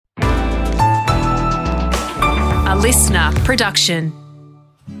listener production.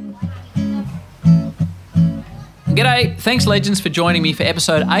 G'day, thanks legends for joining me for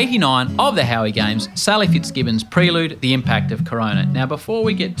episode 89 of the Howie Games, Sally Fitzgibbons' Prelude, The Impact of Corona. Now before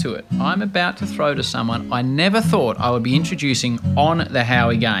we get to it, I'm about to throw to someone I never thought I would be introducing on the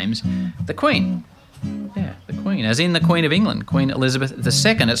Howie Games, the Queen. Yeah, the Queen, as in the Queen of England, Queen Elizabeth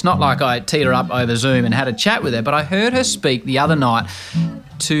II. It's not like I teed her up over Zoom and had a chat with her, but I heard her speak the other night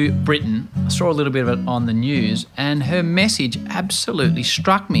to Britain. I saw a little bit of it on the news, and her message absolutely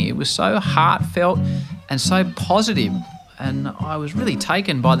struck me. It was so heartfelt and so positive, and I was really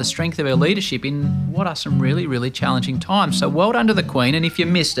taken by the strength of her leadership in what are some really, really challenging times. So well done to the Queen, and if you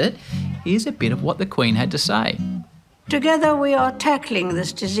missed it, here's a bit of what the Queen had to say. Together we are tackling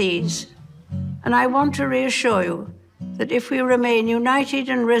this disease, and I want to reassure you that if we remain united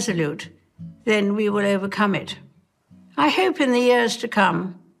and resolute, then we will overcome it. I hope in the years to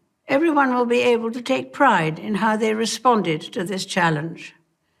come, everyone will be able to take pride in how they responded to this challenge.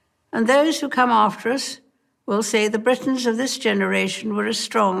 And those who come after us will say the Britons of this generation were as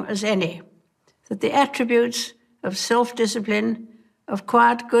strong as any, that the attributes of self-discipline, of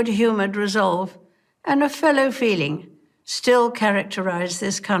quiet, good-humoured resolve, and of fellow feeling still characterise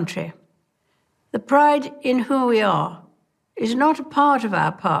this country. The pride in who we are is not a part of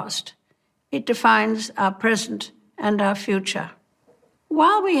our past. It defines our present and our future.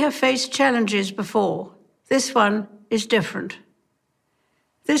 While we have faced challenges before, this one is different.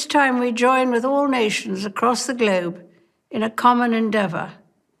 This time we join with all nations across the globe in a common endeavour,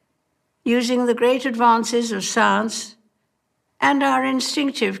 using the great advances of science and our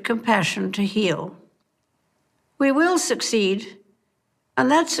instinctive compassion to heal. We will succeed,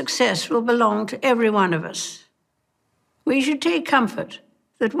 and that success will belong to every one of us. We should take comfort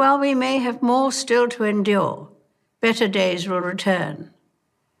that while we may have more still to endure, better days will return.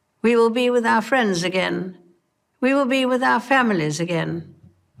 We will be with our friends again. We will be with our families again.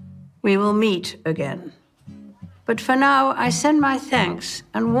 We will meet again. But for now, I send my thanks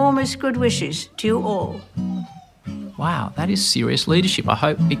and warmest good wishes to you all. Wow, that is serious leadership. I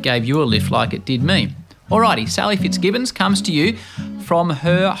hope it gave you a lift like it did me. Alrighty, Sally Fitzgibbons comes to you from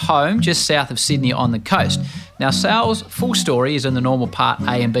her home just south of Sydney on the coast. Now, Sal's full story is in the normal Part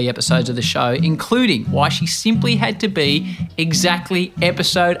A and B episodes of the show, including why she simply had to be exactly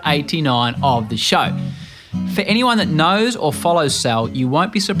episode 89 of the show. For anyone that knows or follows Sal, you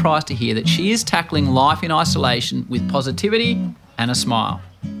won't be surprised to hear that she is tackling life in isolation with positivity and a smile.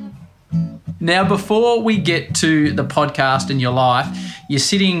 Now, before we get to the podcast and your life, you're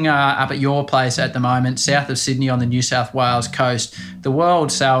sitting up at your place at the moment, south of Sydney on the New South Wales coast. The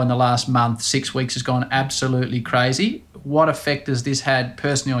world, Sal, in the last month, 6 weeks, has gone absolutely crazy. What effect has this had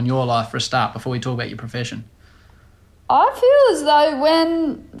personally on your life for a start before we talk about your profession? I feel as though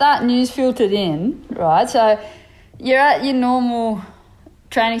when that news filtered in, right, so you're at your normal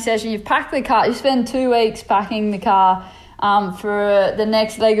training session, you've packed the car, you spend 2 weeks packing the car for the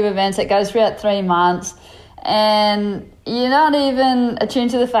next leg of events that goes throughout 3 months, and you're not even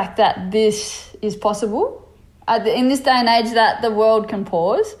attuned to the fact that this is possible. In this day and age that the world can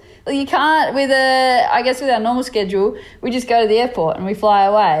pause. Like you can't, with our normal schedule, we just go to the airport and we fly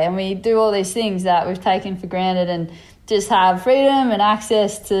away and we do all these things that we've taken for granted and just have freedom and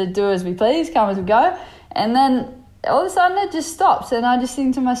access to do as we please, come as we go. And then all of a sudden it just stops, and I just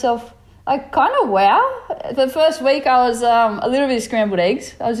think to myself, like, kind of wow. The first week I was a little bit of scrambled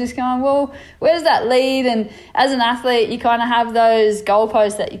eggs. I was just going, well, where does that lead? And as an athlete, you kind of have those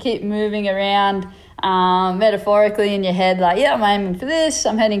goalposts that you keep moving around metaphorically in your head, like, yeah, I'm aiming for this,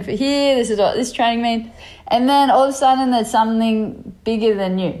 I'm heading for here, this is what this training means. And then all of a sudden there's something bigger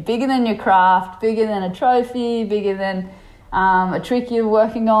than you, bigger than your craft, bigger than a trophy, bigger than a trick you're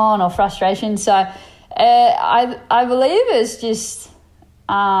working on or frustration. So I believe it's just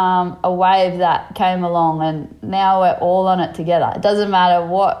a wave that came along, and now we're all on it together. It doesn't matter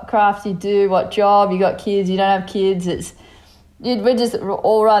what craft you do, what job, you got kids, you don't have kids, we're just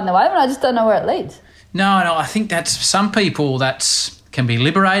all riding the wave, and I just don't know where it leads. No, I think that's some people can be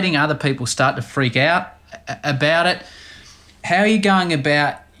liberating. Other people start to freak out about it. How are you going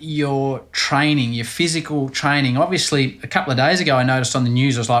about your training, your physical training? Obviously, a couple of days ago I noticed on the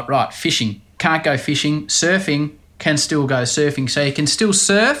news, I was like, right, fishing, can't go fishing, surfing, can still go surfing, so you can still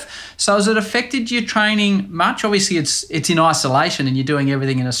surf. So has it affected your training much? Obviously, it's in isolation and you're doing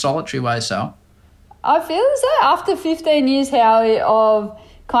everything in a solitary way, so. I feel as though after 15 years, Howie, of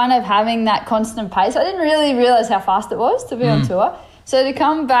kind of having that constant pace, I didn't really realise how fast it was to be on tour. So to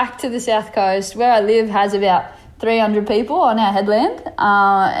come back to the South Coast, where I live has about 300 people on our headland,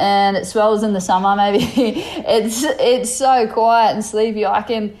 and it swells in the summer maybe. It's so quiet and sleepy. I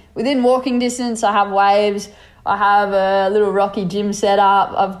can, within walking distance, I have waves. I have a little rocky gym set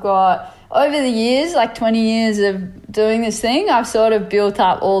up. I've got, over the years, like 20 years of doing this thing, I've sort of built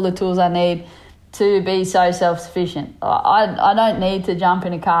up all the tools I need to be so self-sufficient. I don't need to jump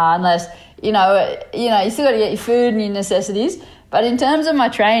in a car unless, you still got to get your food and your necessities. But in terms of my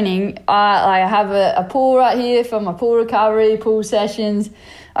training, I have a pool right here for my pool recovery, pool sessions.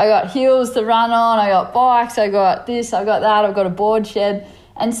 I got hills to run on. I got bikes. I got this. I got that. I've got a board shed.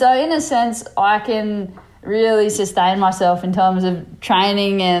 And so in a sense, I can really sustain myself in terms of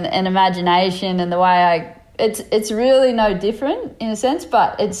training and imagination and the way it's really no different in a sense,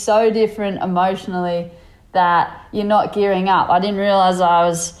 but it's so different emotionally that you're not gearing up. I didn't realise I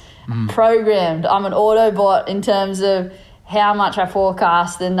was programmed. I'm an Autobot in terms of how much I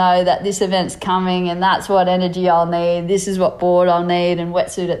forecast and know that this event's coming and that's what energy I'll need. This is what board I'll need and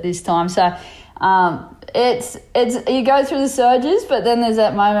wetsuit at this time. So it's you go through the surges, but then there's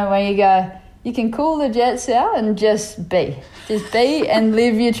that moment where you go, you can cool the jets out and just be and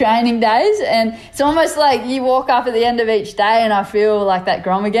live your training days. And it's almost like you walk up at the end of each day and I feel like that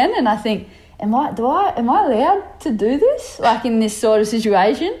grom again and I think, am I allowed to do this, like in this sort of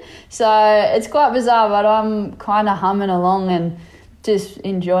situation? So it's quite bizarre, but I'm kind of humming along and just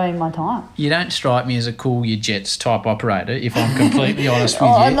enjoying my time. You don't strike me as a cool your jets type operator, if I'm completely honest with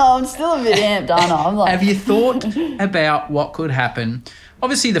you. Oh, no, I'm still a bit amped, aren't I? I'm like... Have you thought about what could happen?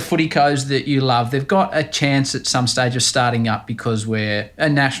 Obviously, the footy codes that you love, they've got a chance at some stage of starting up because we're a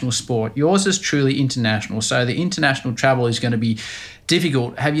national sport. Yours is truly international, so the international travel is going to be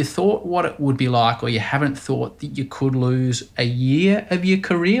difficult. Have you thought what it would be like, or you haven't thought that you could lose a year of your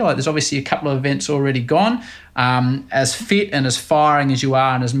career? Like, there's obviously a couple of events already gone. As fit and as firing as you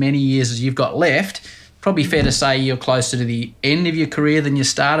are and as many years as you've got left, probably fair to say you're closer to the end of your career than your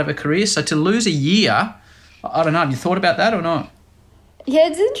start of a career. So to lose a year, I don't know, have you thought about that or not? Yeah,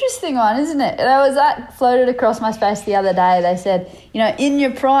 it's an interesting one, isn't it? That floated across my space the other day. They said, in your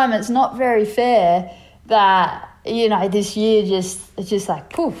prime, it's not very fair that, this year it's just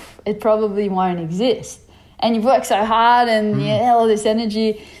like, poof, it probably won't exist. And you've worked so hard and all this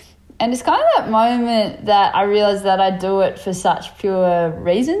energy. And it's kind of that moment that I realised that I do it for such pure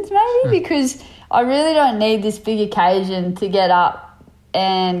reasons, maybe, because I really don't need this big occasion to get up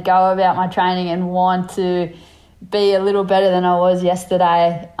and go about my training and want to be a little better than I was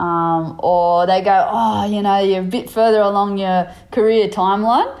yesterday, or they go, you're a bit further along your career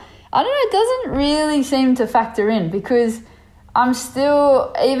timeline. I don't know, it doesn't really seem to factor in because I'm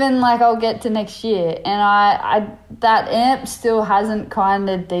still, even like I'll get to next year and I that amp still hasn't kind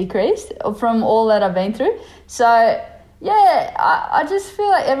of decreased from all that I've been through. So yeah, I just feel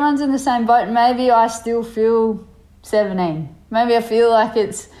like everyone's in the same boat. Maybe I still feel 17. Maybe I feel like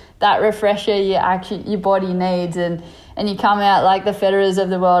it's that refresher your body needs and you come out like the Federers of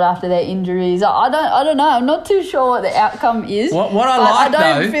the world after their injuries. I don't know. I'm not too sure what the outcome is. What I like,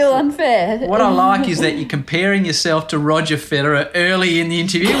 I don't feel unfair. What I like is that you're comparing yourself to Roger Federer early in the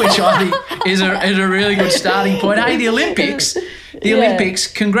interview, which I think is a really good starting point. Hey, the Olympics. Olympics,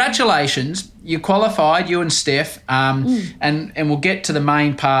 congratulations. You qualified, you and Steph, and we'll get to the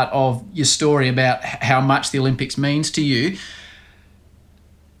main part of your story about how much the Olympics means to you.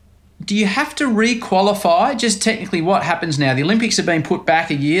 Do you have to re-qualify? Just technically what happens now? The Olympics have been put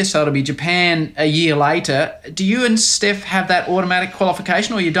back a year, so it'll be Japan a year later. Do you and Steph have that automatic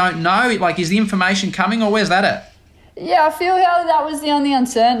qualification or you don't know? Like, is the information coming or where's that at? Yeah, I feel how that was the only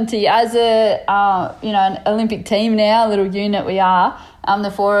uncertainty. As an Olympic team now, a little unit we are,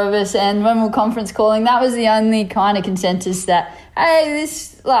 the four of us, and when we were conference calling, that was the only kind of consensus that, hey,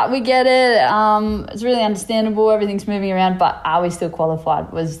 we get it, it's really understandable, everything's moving around, but are we still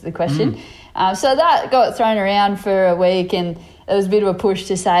qualified was the question. So that got thrown around for a week and there was a bit of a push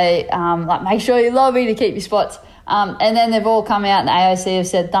to say, make sure you lobby to keep your spots. And then they've all come out and the AOC have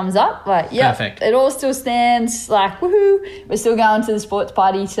said thumbs up. Perfect. It all still stands, woohoo, we're still going to the sports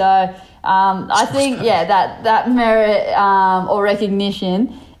party. So I think, that merit or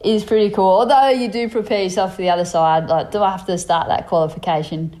recognition is pretty cool. Although you do prepare yourself for the other side, do I have to start that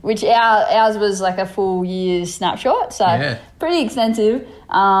qualification? Which ours was like a full year's snapshot, so pretty extensive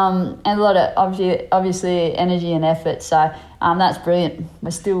and a lot of obviously energy and effort. So that's brilliant.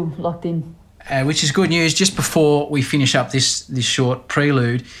 We're still locked in. Which is good news. Just before we finish up this short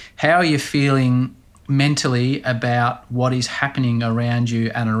prelude, how are you feeling mentally about what is happening around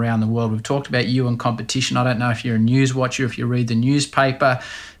you and around the world? We've talked about you and competition. I don't know if you're a news watcher, if you read the newspaper.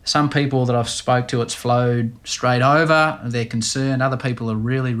 Some people that I've spoke to, it's flowed straight over. They're concerned. Other people are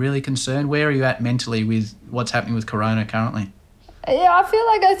really, really concerned. Where are you at mentally with what's happening with Corona currently? Yeah, I feel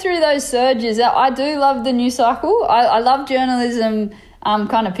like I go through those surges. I do love the news cycle. I love journalism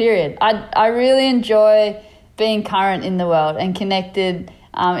kind of period. I really enjoy being current in the world and connected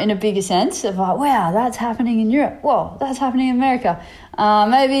in a bigger sense of like, wow, that's happening in Europe. Whoa, that's happening in America.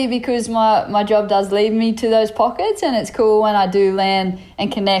 Maybe because my job does lead me to those pockets, and it's cool when I do land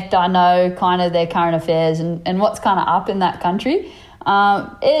and connect, I know kind of their current affairs and what's kind of up in that country.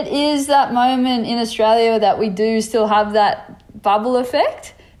 It is that moment in Australia that we do still have that bubble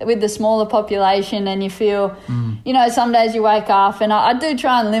effect with the smaller population, and you feel, you know, some days you wake up, and I do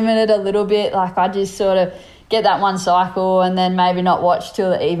try and limit it a little bit. Like I just sort of get that one cycle and then maybe not watch till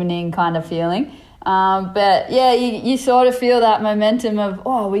the evening kind of feeling. But yeah, you sort of feel that momentum of,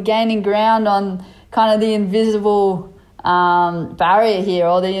 oh, we're gaining ground on kind of the invisible barrier here,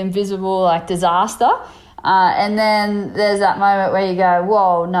 or the invisible like disaster. And then there's that moment where you go,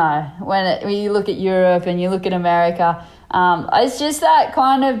 whoa, no. When you look at Europe and you look at America, it's just that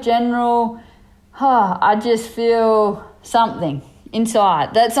kind of general, I just feel something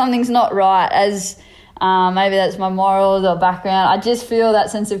inside, that something's not right, as maybe that's my morals or background. I just feel that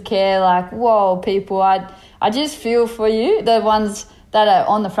sense of care, like, whoa, people, I just feel for you, the ones that are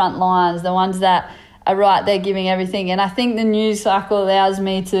on the front lines, the ones that are right there giving everything. And I think the news cycle allows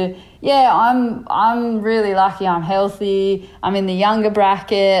me to, I'm really lucky. I'm healthy. I'm in the younger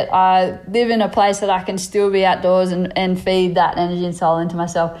bracket. I live in a place that I can still be outdoors and feed that energy and soul into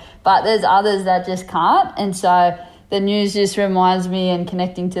myself. But there's others that just can't. And so the news just reminds me, and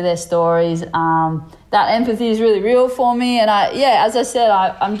connecting to their stories, that empathy is really real for me. And as I said,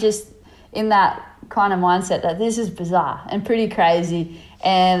 I'm just in that kind of mindset that this is bizarre and pretty crazy,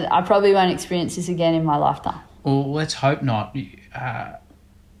 and I probably won't experience this again in my lifetime. Well, let's hope not.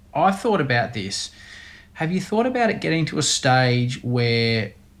 I've thought about this. Have you thought about it getting to a stage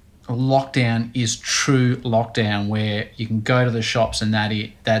where lockdown is true lockdown, where you can go to the shops and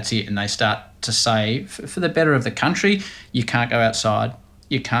that's it, and they start to say, for the better of the country, you can't go outside,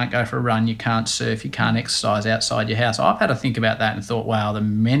 you can't go for a run, you can't surf, you can't exercise outside your house? I've had to think about that and thought, wow, the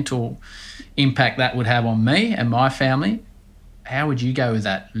mental impact that would have on me and my family. How would you go with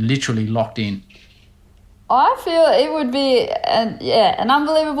that, literally locked in? I feel it would be an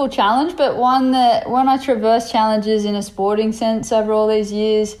unbelievable challenge, but one that when I traverse challenges in a sporting sense over all these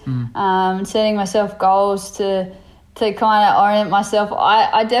years, setting myself goals to kind of orient myself,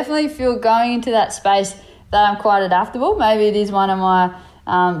 I definitely feel going into that space that I'm quite adaptable. Maybe it is one of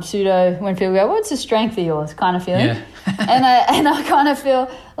my pseudo, when people go, what's the strength of yours kind of feeling. Yeah. and I kind of feel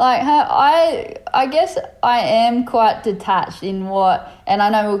like I guess I am quite detached in what, and I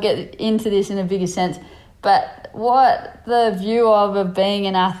know we'll get into this in a bigger sense, but what the view of being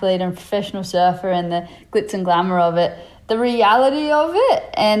an athlete and professional surfer and the glitz and glamour of it, the reality of it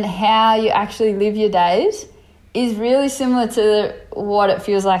and how you actually live your days is really similar to what it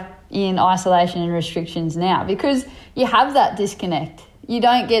feels like in isolation and restrictions now, because you have that disconnect. You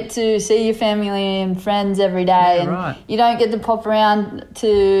don't get to see your family and friends every day, and you don't get to pop around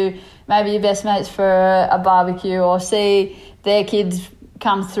to maybe your best mates for a barbecue or see their kids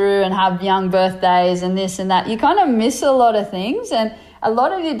come through and have young birthdays and this and that. You kind of miss a lot of things, and a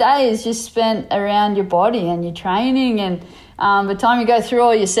lot of your day is just spent around your body and your training, and by the time you go through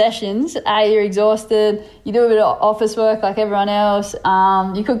all your sessions, you're exhausted, you do a bit of office work like everyone else,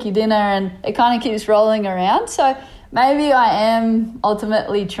 you cook your dinner, and it kind of keeps rolling around. So maybe I am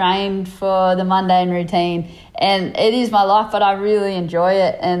ultimately trained for the mundane routine, and it is my life, but I really enjoy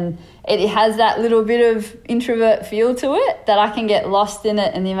it, and it has that little bit of introvert feel to it that I can get lost in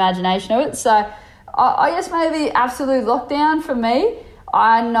it and the imagination of it. So I guess maybe absolute lockdown for me,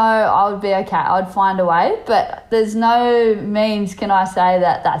 I know I would be okay. I'd find a way, but there's no means can I say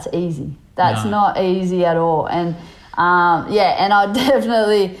that that's easy. That's not easy at all. And and I'd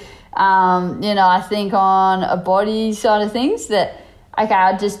definitely, I think on a body side of things that, okay,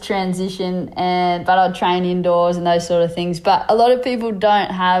 I'd just transition but I'd train indoors and those sort of things. But a lot of people don't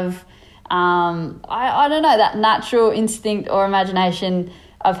have, I don't know, that natural instinct or imagination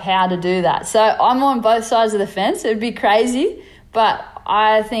of how to do that. So I'm on both sides of the fence. It'd be crazy, but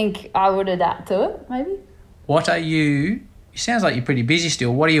I think I would adapt to it, maybe. What are you... It sounds like you're pretty busy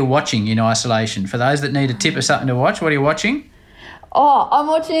still. What are you watching in isolation? For those that need a tip of something to watch, what are you watching? Oh, I'm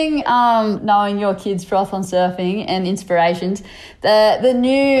watching Knowing Your Kids' Triathlon Surfing and Inspirations. The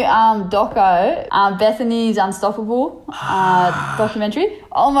new doco, Bethany's Unstoppable documentary.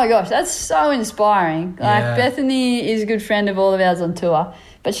 Oh my gosh, that's so inspiring. Bethany is a good friend of all of ours on tour,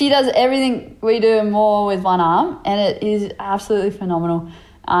 but she does everything we do and more with one arm, and it is absolutely phenomenal.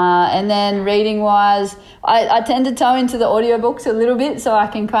 And then reading-wise, I tend to toe into the audiobooks a little bit so I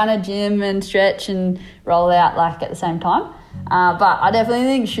can kind of gym and stretch and roll out like at the same time. But I definitely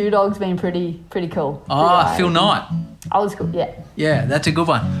think Shoe Dog's been pretty cool. Phil Knight. Old school, yeah. Yeah, that's a good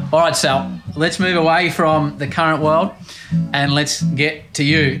one. All right, Sal, let's move away from the current world and let's get to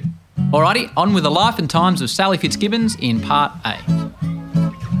you. Alrighty, on with the life and times of Sally Fitzgibbons in Part A.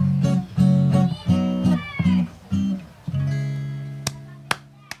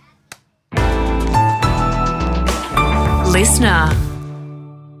 Listener.